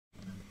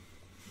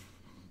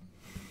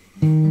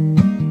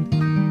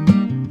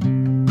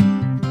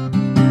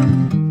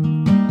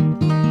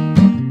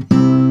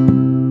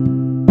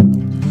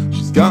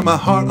She's got my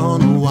heart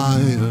on a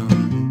wire,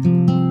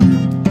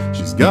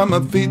 she's got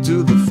my feet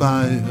to the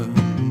fire,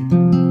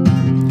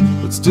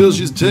 but still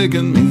she's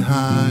taking me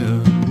higher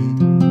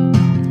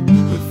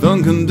with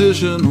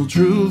unconditional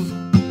truth,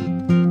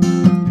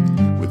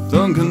 with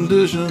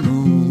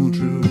unconditional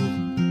truth.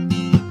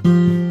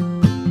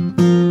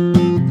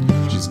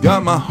 She's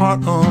got my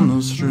heart on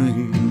a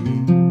string,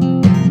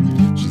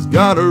 she's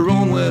got her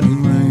own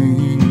wedding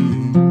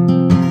ring,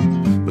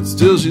 but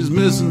still she's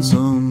missing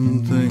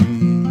something,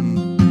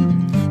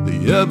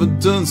 the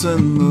evidence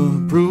and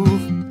the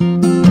proof,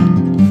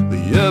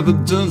 the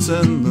evidence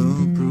and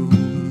the proof.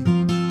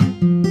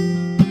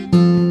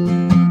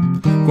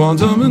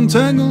 Quantum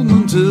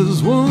entanglement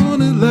is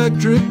one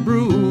electric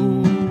brew.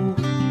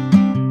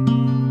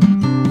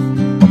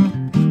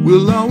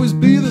 We'll always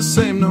be the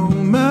same no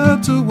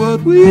matter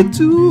what we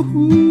do.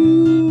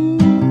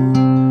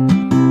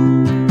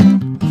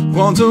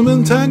 Quantum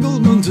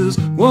entanglement is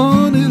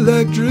one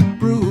electric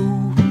brew.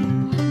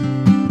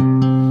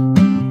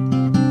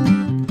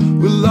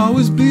 We'll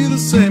always be the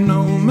same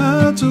no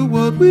matter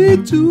what we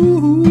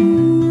do.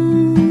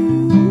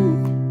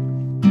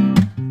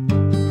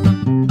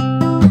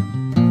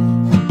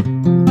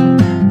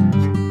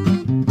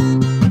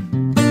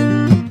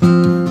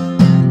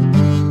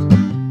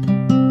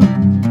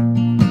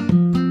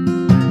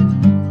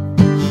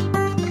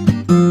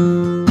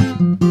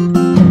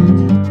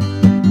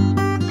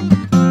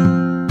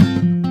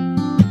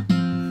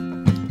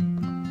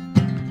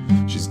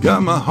 She's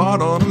got my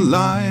heart on a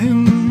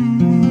line,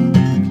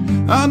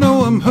 I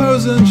know I'm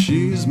hers and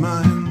she's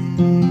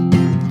mine,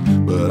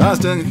 but I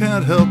still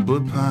can't help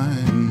but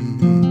pine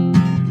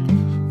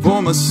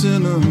for my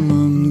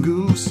cinnamon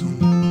goose,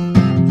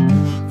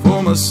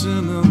 for my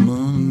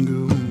cinnamon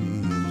goose.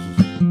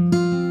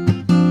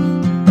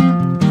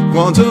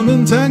 Quantum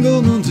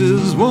entanglement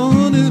is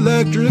one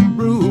electric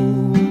brew.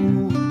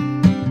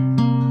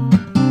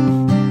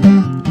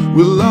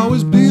 We'll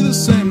always be the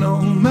same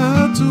no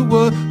matter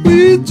what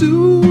we do.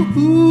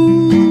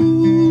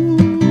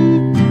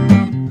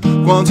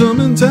 Quantum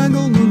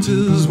entanglement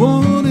is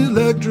one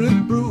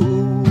electric brew.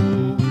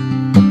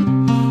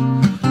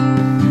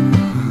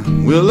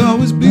 We'll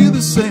always be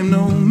the same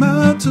no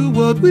matter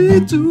what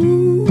we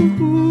do.